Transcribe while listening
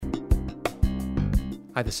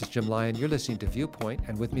Hi, this is Jim Lyon. You're listening to Viewpoint,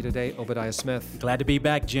 and with me today, Obadiah Smith. Glad to be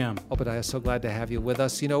back, Jim. Obadiah, so glad to have you with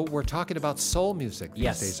us. You know, we're talking about soul music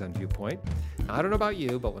these days on Viewpoint. Now, I don't know about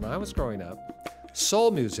you, but when I was growing up,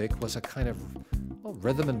 soul music was a kind of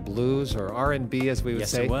rhythm and blues, or R&B as we would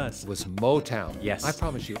say. Yes, it was Motown. Yes. I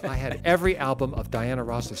promise you, I had every album of Diana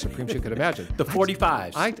Ross, the Supremes you could imagine. The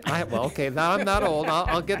 45s. Well, okay, now I'm not old.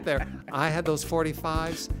 I'll get there. I had those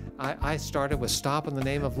 45s. I started with Stop in the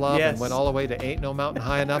Name of Love and went all the way to Ain't No Mountain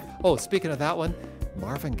High Enough. Oh, speaking of that one,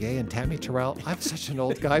 Marvin Gaye and Tammy Terrell. I'm such an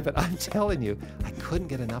old guy, but I'm telling you, I couldn't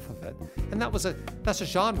get enough of it. And that's a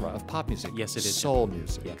genre of pop music. Yes, it is. Soul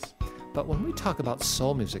music. Yes. But when we talk about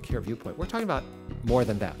soul music here at Viewpoint, we're talking about more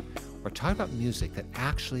than that. We're talking about music that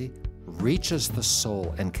actually reaches the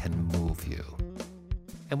soul and can move you.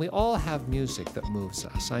 And we all have music that moves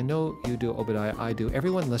us. I know you do, Obadiah, I do.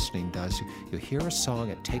 Everyone listening does. You hear a song,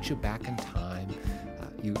 it takes you back in time.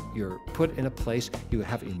 You're put in a place, you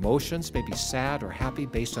have emotions, maybe sad or happy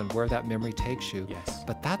based on where that memory takes you. Yes.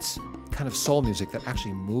 But that's kind of soul music that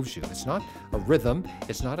actually moves you. It's not a rhythm,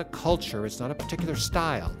 it's not a culture, it's not a particular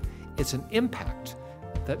style. It's an impact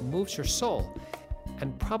that moves your soul.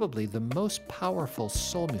 And probably the most powerful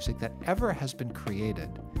soul music that ever has been created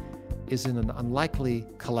is in an unlikely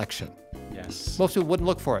collection. Yes. Most people wouldn't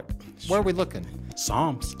look for it. Where are we looking?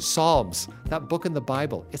 Psalms. Psalms, that book in the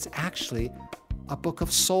Bible. It's actually a book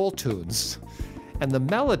of soul tunes. And the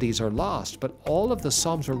melodies are lost, but all of the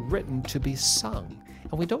Psalms are written to be sung.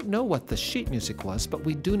 And we don't know what the sheet music was, but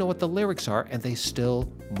we do know what the lyrics are, and they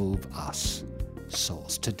still move us.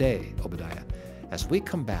 Souls. Today, Obadiah, as we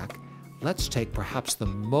come back, let's take perhaps the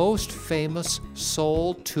most famous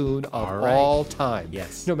soul tune of all time.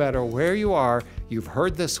 Yes. No matter where you are, you've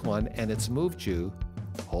heard this one and it's moved you.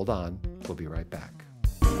 Hold on, we'll be right back.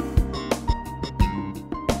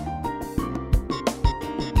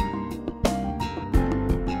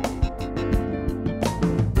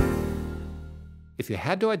 If you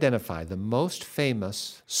had to identify the most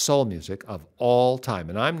famous soul music of all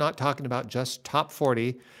time, and I'm not talking about just top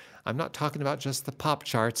 40, I'm not talking about just the pop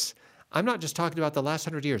charts, I'm not just talking about the last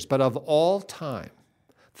 100 years, but of all time,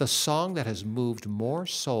 the song that has moved more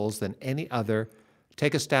souls than any other.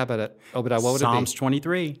 Take a stab at it, Obadiah. What would it be? Psalms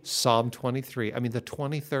 23. Psalm 23. I mean, the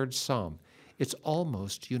 23rd Psalm. It's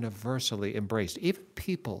almost universally embraced. Even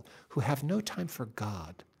people who have no time for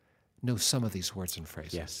God know some of these words and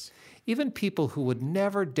phrases. Yes. Even people who would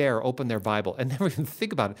never dare open their Bible and never even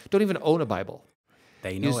think about it, don't even own a Bible.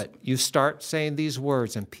 They know it. You start saying these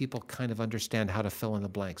words and people kind of understand how to fill in the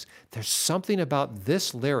blanks. There's something about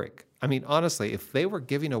this lyric. I mean, honestly, if they were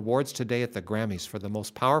giving awards today at the Grammys for the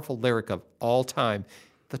most powerful lyric of all time,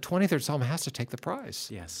 the 23rd Psalm has to take the prize.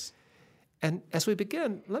 Yes. And as we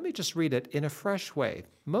begin, let me just read it in a fresh way.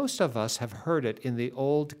 Most of us have heard it in the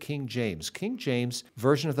old King James. King James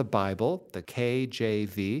version of the Bible, the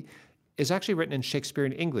KJV, is actually written in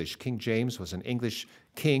Shakespearean English. King James was an English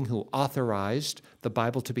king who authorized the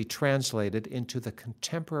Bible to be translated into the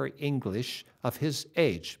contemporary English of his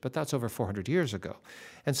age, but that's over 400 years ago.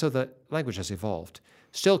 And so the language has evolved.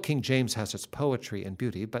 Still, King James has its poetry and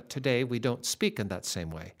beauty, but today we don't speak in that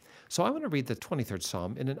same way. So I want to read the 23rd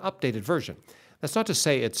Psalm in an updated version. That's not to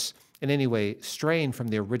say it's in any way strained from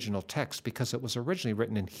the original text, because it was originally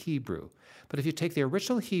written in Hebrew. But if you take the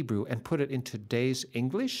original Hebrew and put it into today's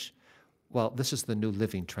English, well, this is the New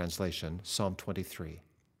Living Translation, Psalm 23.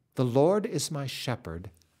 The Lord is my shepherd.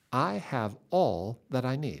 I have all that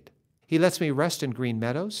I need. He lets me rest in green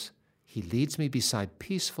meadows. He leads me beside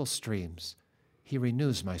peaceful streams. He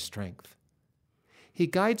renews my strength. He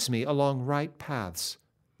guides me along right paths,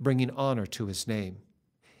 bringing honor to his name.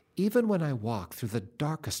 Even when I walk through the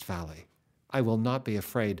darkest valley, I will not be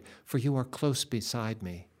afraid, for you are close beside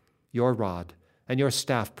me. Your rod and your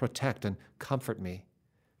staff protect and comfort me.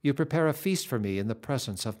 You prepare a feast for me in the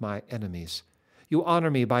presence of my enemies. You honor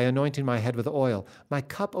me by anointing my head with oil. My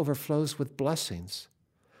cup overflows with blessings.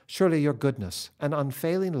 Surely your goodness and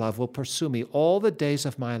unfailing love will pursue me all the days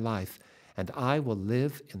of my life, and I will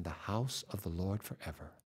live in the house of the Lord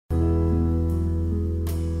forever.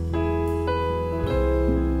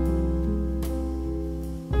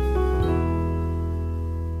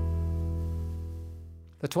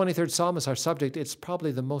 The 23rd Psalm is our subject. It's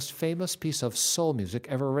probably the most famous piece of soul music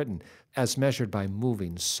ever written, as measured by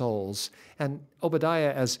moving souls. And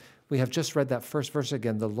Obadiah, as we have just read that first verse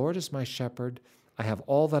again, the Lord is my shepherd, I have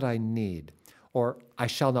all that I need, or I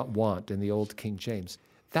shall not want in the old King James.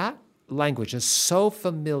 That language is so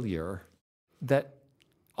familiar that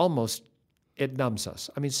almost it numbs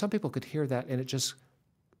us. I mean, some people could hear that and it's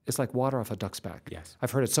like water off a duck's back. Yes.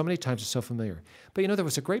 I've heard it so many times, it's so familiar. But you know, there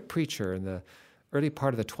was a great preacher in the early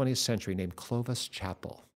part of the 20th century named Clovis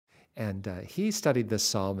Chappell. And he studied this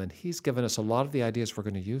psalm, and he's given us a lot of the ideas we're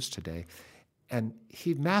going to use today. And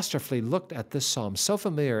he masterfully looked at this psalm, so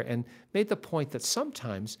familiar, and made the point that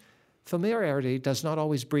sometimes familiarity does not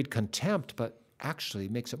always breed contempt, but actually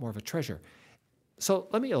makes it more of a treasure. So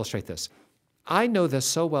let me illustrate this. I know this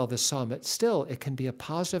so well, this psalm, that still it can be a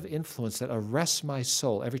positive influence that arrests my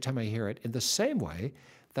soul every time I hear it in the same way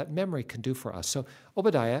that memory can do for us. So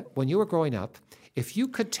Obadiah, when you were growing up, if you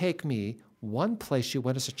could take me one place you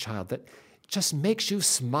went as a child that just makes you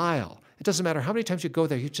smile, it doesn't matter how many times you go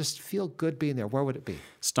there, you just feel good being there, where would it be?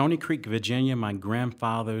 Stony Creek, Virginia, my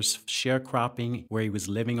grandfather's sharecropping where he was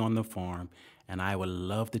living on the farm, and I would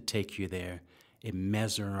love to take you there. It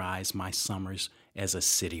mesmerized my summers as a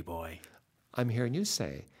city boy. I'm hearing you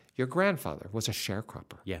say your grandfather was a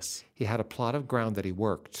sharecropper. Yes. He had a plot of ground that he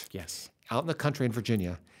worked Yes. out in the country in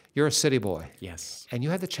Virginia. You're a city boy. Yes. And you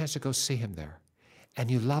had the chance to go see him there.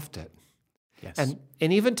 And you loved it. Yes. And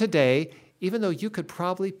even today, even though you could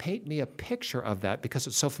probably paint me a picture of that because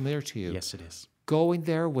it's so familiar to you, yes, it is. going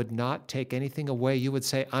there would not take anything away. You would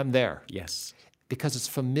say, I'm there. Yes. Because it's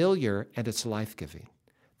familiar and it's life-giving.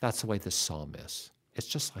 That's the way this psalm is. It's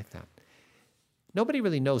just like that. Nobody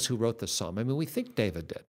really knows who wrote this psalm. I mean, we think David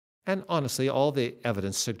did. And honestly, all the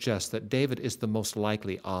evidence suggests that David is the most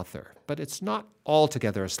likely author. But it's not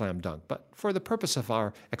altogether a slam dunk. But for the purpose of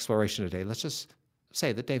our exploration today, let's just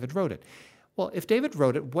say that David wrote it. Well, if David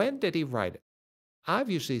wrote it, when did he write it? I've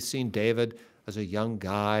usually seen David as a young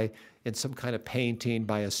guy in some kind of painting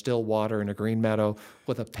by a still water in a green meadow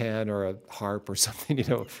with a pen or a harp or something,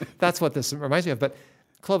 That's what this reminds me of. But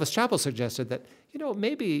Clovis Chappell suggested that,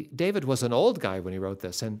 maybe David was an old guy when he wrote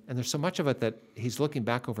this, and there's so much of it that he's looking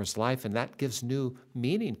back over his life, and that gives new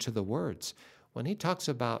meaning to the words. When he talks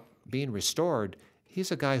about being restored,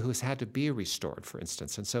 he's a guy who's had to be restored, for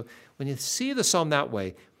instance. And so when you see the psalm that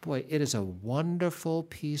way, boy, it is a wonderful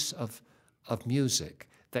piece of music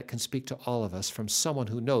that can speak to all of us from someone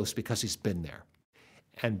who knows because he's been there.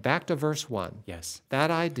 And back to verse 1. Yes. That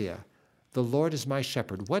idea, the Lord is my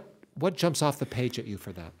shepherd. What jumps off the page at you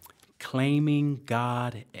for that? Claiming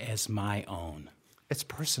God as my own. It's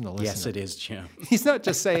personal, isn't it? Yes, it is, Jim. He's not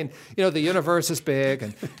just saying, the universe is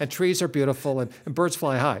big and trees are beautiful and birds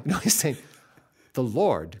fly high. No, he's saying, the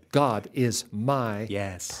Lord, God, is my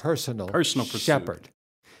personal shepherd.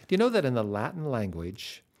 Do you know that in the Latin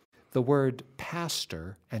language, the word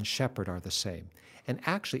pastor and shepherd are the same? And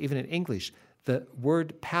actually, even in English, the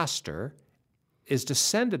word pastor is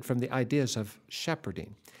descended from the ideas of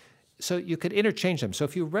shepherding. So you could interchange them. So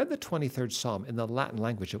if you read the 23rd Psalm in the Latin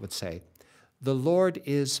language, it would say, the Lord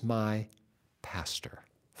is my pastor.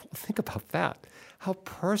 Think about that. How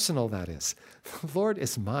personal that is. The Lord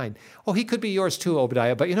is mine. Oh, he could be yours too,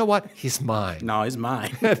 Obadiah, but you know what? He's mine. No, he's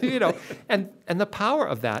mine. And the power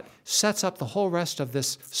of that sets up the whole rest of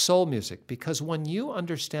this soul music, because when you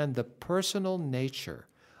understand the personal nature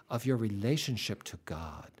of your relationship to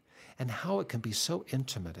God, and how it can be so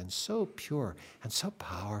intimate and so pure and so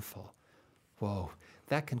powerful. Whoa,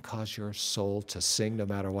 that can cause your soul to sing no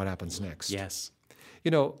matter what happens next. Yes.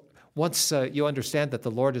 Once you understand that the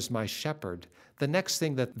Lord is my shepherd, the next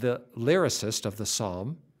thing that the lyricist of the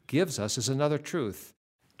psalm gives us is another truth.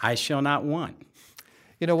 I shall not want.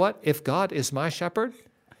 You know what? If God is my shepherd,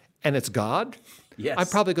 and it's God, yes, I'm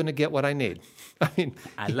probably going to get what I need.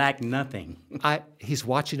 I lack nothing. He's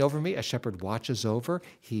watching over me. A shepherd watches over.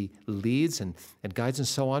 He leads and guides and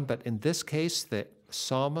so on. But in this case, the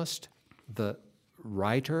psalmist, the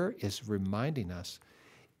writer, is reminding us,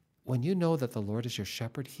 when you know that the Lord is your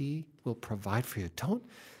shepherd, he will provide for you.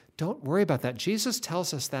 Don't worry about that. Jesus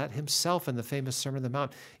tells us that himself in the famous Sermon on the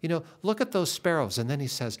Mount. Look at those sparrows. And then he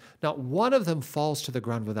says, not one of them falls to the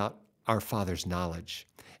ground without our Father's knowledge.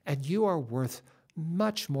 And you are worth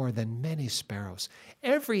much more than many sparrows.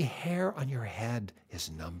 Every hair on your head is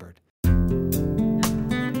numbered.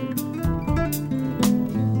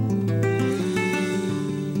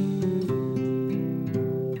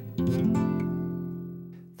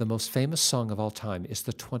 The most famous song of all time is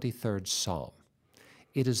the 23rd Psalm.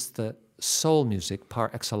 It is the soul music par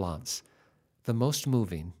excellence, the most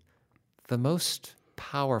moving, the most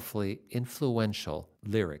powerfully influential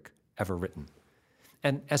lyric ever written.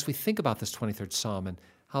 And as we think about this 23rd Psalm and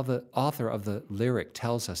how the author of the lyric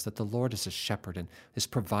tells us that the Lord is a shepherd and is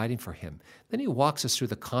providing for him, then he walks us through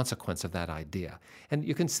the consequence of that idea. And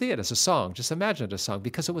you can see it as a song. Just imagine it as a song,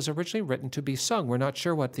 because it was originally written to be sung. We're not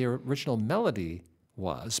sure what the original melody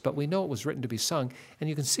was, but we know it was written to be sung, and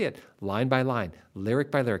you can see it line by line, lyric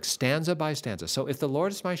by lyric, stanza by stanza. So if the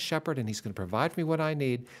Lord is my shepherd and he's going to provide for me what I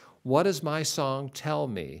need, what does my song tell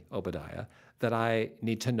me, Obadiah, that I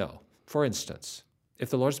need to know? For instance, If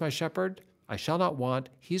the Lord is my shepherd, I shall not want.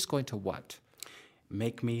 He's going to what?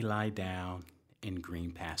 Make me lie down in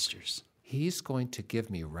green pastures. He's going to give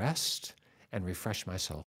me rest and refresh my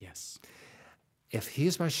soul. Yes. If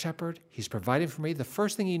he's my shepherd, he's providing for me. The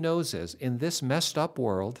first thing he knows is in this messed up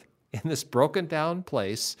world, in this broken down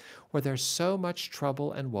place where there's so much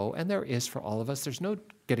trouble and woe, and there is for all of us, there's no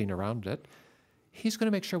getting around it, he's going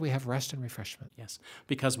to make sure we have rest and refreshment. Yes.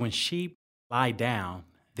 Because when sheep lie down,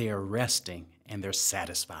 they are resting and they're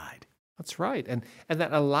satisfied. That's right. And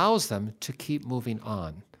that allows them to keep moving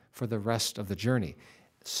on for the rest of the journey.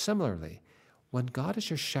 Similarly, when God is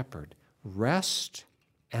your shepherd, rest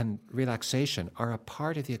and relaxation are a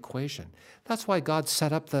part of the equation. That's why God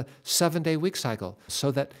set up the 7-day week cycle,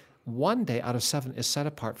 so that one day out of 7 is set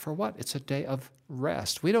apart for what? It's a day of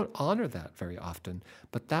rest. We don't honor that very often,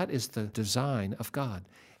 but that is the design of God.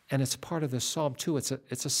 And it's part of this psalm too. It's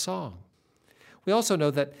a song. We also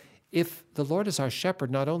know that if the Lord is our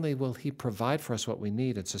shepherd, not only will he provide for us what we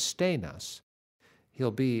need and sustain us,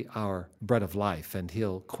 he'll be our bread of life and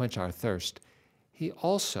he'll quench our thirst. He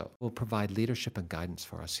also will provide leadership and guidance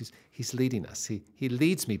for us. He's leading us. He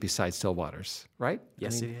leads me beside still waters, right?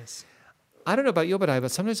 Yes, it is. I don't know about you,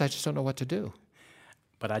 but sometimes I just don't know what to do.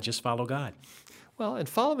 But I just follow God. Well, and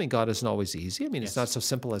following God isn't always easy. I mean, it's Yes. not so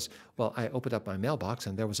simple as, well, I opened up my mailbox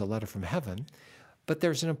and there was a letter from heaven. But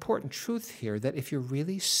there's an important truth here that if you're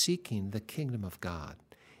really seeking the kingdom of God,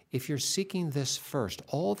 if you're seeking this first,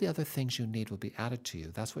 all the other things you need will be added to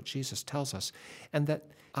you. That's what Jesus tells us. And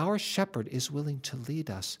that our shepherd is willing to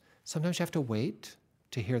lead us. Sometimes you have to wait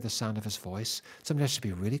to hear the sound of his voice. Sometimes you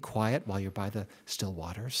have to be really quiet while you're by the still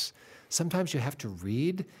waters. Sometimes you have to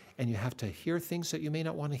read and you have to hear things that you may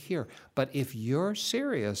not want to hear. But if you're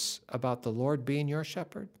serious about the Lord being your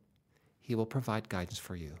shepherd, he will provide guidance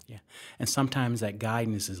for you. Yeah. And sometimes that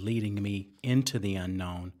guidance is leading me into the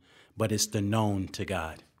unknown, but it's the known to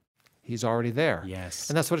God. He's already there. Yes.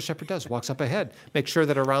 And that's what a shepherd does, walks up ahead. Make sure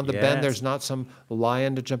that around the bend Yes. there's not some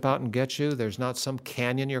lion to jump out and get you. There's not some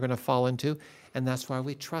canyon you're going to fall into. And that's why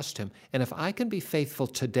we trust him. And if I can be faithful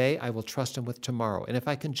today, I will trust him with tomorrow. And if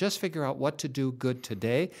I can just figure out what to do good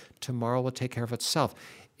today, tomorrow will take care of itself.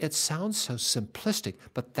 It sounds so simplistic,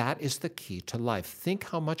 but that is the key to life. Think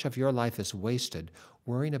how much of your life is wasted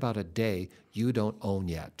worrying about a day you don't own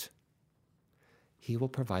yet. He will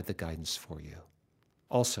provide the guidance for you.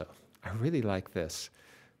 Also, I really like this.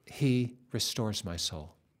 He restores my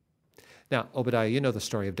soul. Now, Obadiah, you know the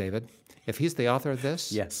story of David. If he's the author of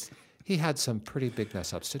this, Yes. he had some pretty big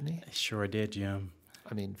mess ups, didn't he? Sure did, Jim.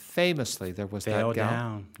 I mean, famously, there was Fell that gal.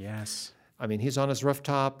 down. Yes. I mean, he's on his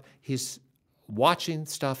rooftop. He's watching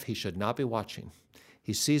stuff he should not be watching.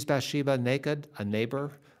 He sees Bathsheba naked, a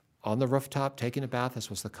neighbor, on the rooftop taking a bath, as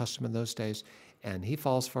was the custom in those days, and he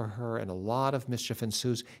falls for her, and a lot of mischief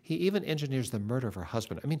ensues. He even engineers the murder of her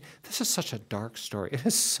husband. I mean, this is such a dark story. It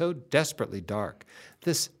is so desperately dark.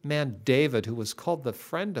 This man, David, who was called the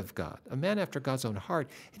friend of God, a man after God's own heart,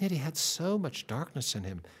 and yet he had so much darkness in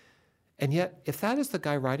him. And yet, if that is the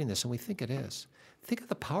guy writing this, and we think it is, think of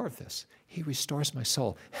the power of this. He restores my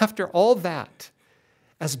soul. After all that,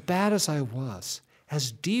 as bad as I was,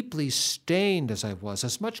 as deeply stained as I was,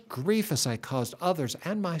 as much grief as I caused others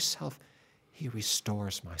and myself, he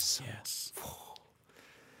restores my soul. Yes.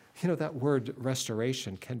 You know, that word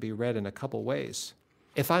restoration can be read in a couple ways.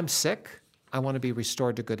 If I'm sick, I want to be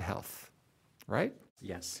restored to good health, right?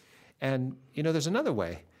 Yes. And, you know, there's another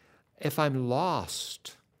way. If I'm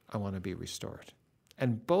lost, I want to be restored.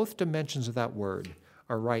 And both dimensions of that word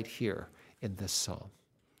are right here in this psalm.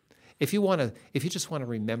 If you just want to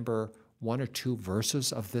remember one or two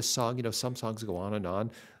verses of this song, you know, some songs go on,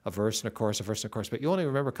 a verse and a chorus, a verse and a chorus, but you only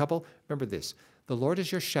remember a couple, remember this. The Lord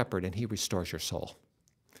is your shepherd and he restores your soul,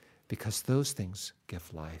 because those things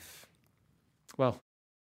give life. Well,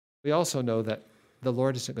 we also know that the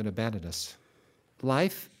Lord isn't going to abandon us.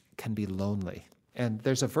 Life can be lonely. And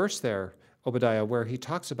there's a verse there, Obadiah, where he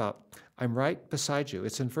talks about, I'm right beside you.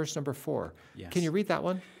 It's in verse number 4. Yes. Can you read that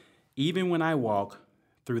one? Even when I walk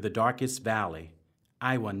through the darkest valley,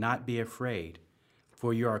 I will not be afraid,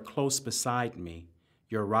 for you are close beside me.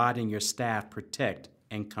 Your rod and your staff protect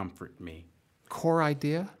and comfort me. Core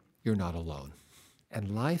idea, you're not alone.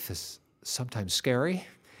 And life is sometimes scary,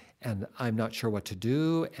 and I'm not sure what to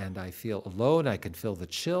do, and I feel alone. I can feel the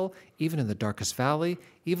chill, even in the darkest valley,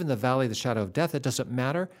 even the valley of the shadow of death. It doesn't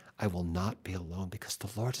matter. I will not be alone because the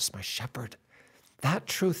Lord is my shepherd. That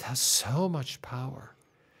truth has so much power.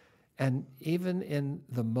 And even in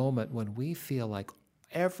the moment when we feel like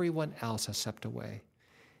everyone else has stepped away,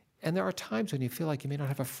 and there are times when you feel like you may not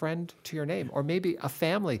have a friend to your name, or maybe a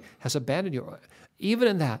family has abandoned you, even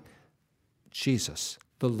in that, Jesus,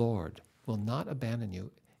 the Lord, will not abandon you.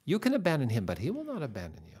 You can abandon him, but he will not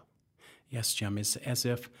abandon you. Yes, Jim, it's as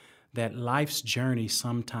if that life's journey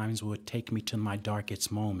sometimes would take me to my darkest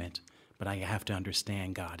moment, but I have to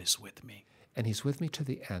understand God is with me. And he's with me to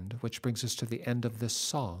the end, which brings us to the end of this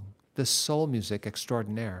song, this soul music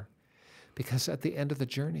extraordinaire. Because at the end of the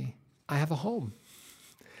journey, I have a home.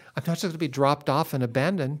 I'm not just going to be dropped off and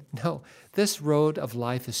abandoned. No, this road of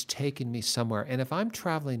life is taking me somewhere. And if I'm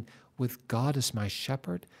traveling with God as my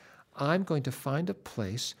shepherd, I'm going to find a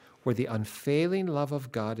place where the unfailing love of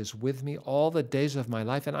God is with me all the days of my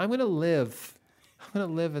life. And I'm going to live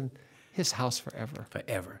in his house forever.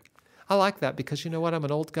 Forever. I like that because you know what? I'm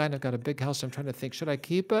an old guy and I've got a big house. I'm trying to think, should I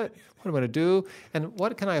keep it? What am I going to do? And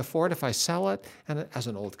what can I afford if I sell it? And as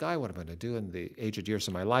an old guy, what am I going to do in the aged years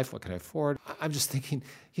of my life? What can I afford? I'm just thinking,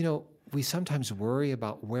 we sometimes worry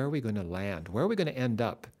about where we're going to land. Where are we going to end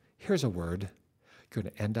up? Here's a word. You're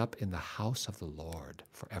going to end up in the house of the Lord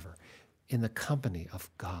forever, in the company of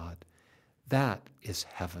God. That is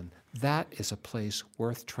heaven. That is a place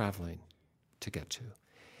worth traveling to get to.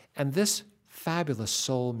 And this fabulous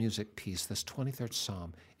soul music piece, this 23rd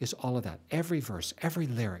Psalm, is all of that. Every verse, every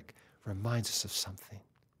lyric reminds us of something.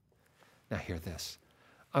 Now hear this.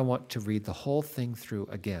 I want to read the whole thing through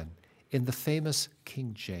again in the famous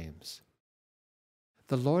King James.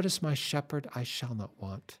 The Lord is my shepherd, I shall not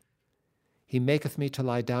want. He maketh me to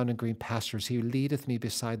lie down in green pastures. He leadeth me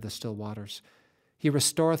beside the still waters. He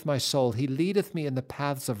restoreth my soul. He leadeth me in the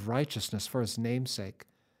paths of righteousness for his name's sake.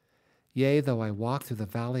 Yea, though I walk through the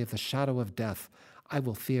valley of the shadow of death, I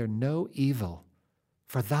will fear no evil,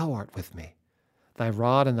 for thou art with me. Thy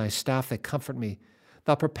rod and thy staff, they comfort me.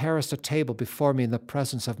 Thou preparest a table before me in the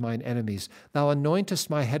presence of mine enemies. Thou anointest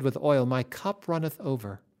my head with oil. My cup runneth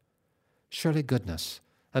over. Surely goodness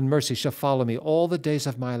and mercy shall follow me all the days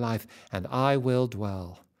of my life, and I will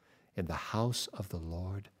dwell in the house of the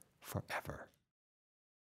Lord forever.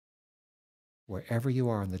 Wherever you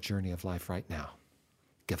are on the journey of life right now,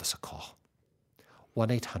 give us a call.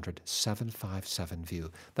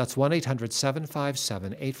 1-800-757-VIEW. That's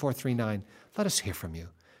 1-800-757-8439. Let us hear from you,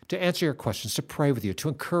 to answer your questions, to pray with you, to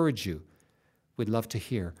encourage you. We'd love to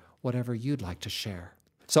hear whatever you'd like to share.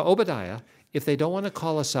 So Obadiah, if they don't want to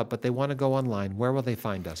call us up, but they want to go online, where will they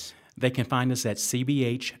find us? They can find us at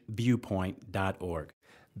cbhviewpoint.org.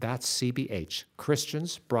 That's CBH,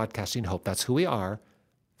 Christians Broadcasting Hope. That's who we are,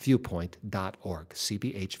 viewpoint.org,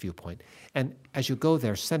 CBH Viewpoint. And as you go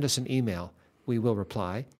there, send us an email. We will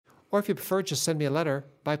reply. Or if you prefer, just send me a letter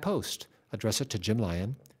by post. Address it to Jim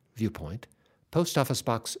Lyon, Viewpoint, Post Office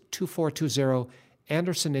Box 2420,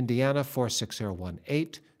 Anderson, Indiana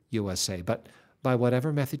 46018, USA. But by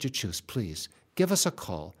whatever method you choose, please give us a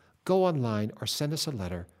call, go online, or send us a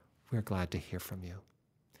letter. We're glad to hear from you.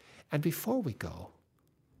 And before we go,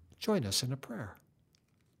 join us in a prayer.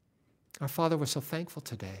 Our Father, we're so thankful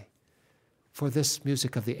today for this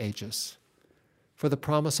music of the ages, for the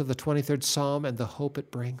promise of the 23rd Psalm and the hope it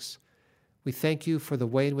brings. We thank you for the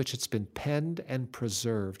way in which it's been penned and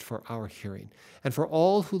preserved for our hearing. And for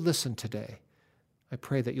all who listen today, I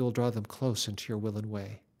pray that you'll draw them close into your will and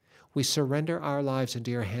way. We surrender our lives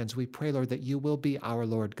into your hands. We pray, Lord, that you will be our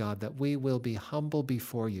Lord God, that we will be humble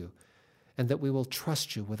before you, and that we will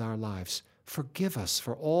trust you with our lives. Forgive us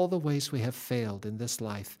for all the ways we have failed in this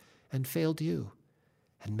life and failed you,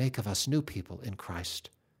 and make of us new people in Christ.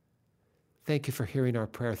 Thank you for hearing our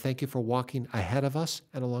prayer. Thank you for walking ahead of us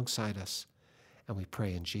and alongside us. And we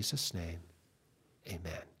pray in Jesus' name,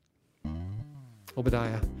 amen.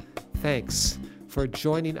 Obadiah, thanks for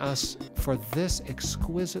joining us for this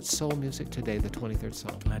exquisite soul music today, the 23rd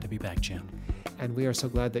Psalm. Glad to be back, Jim. And we are so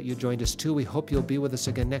glad that you joined us too. We hope you'll be with us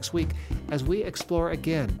again next week as we explore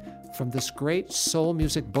again from this great soul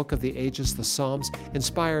music book of the ages, the Psalms,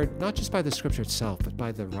 inspired not just by the scripture itself, but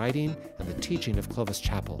by the writing and the teaching of Clovis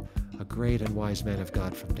Chappell, a great and wise man of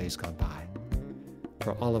God from days gone by.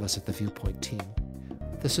 For all of us at the Viewpoint team,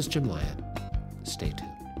 this is Jim Lyon. Stay tuned.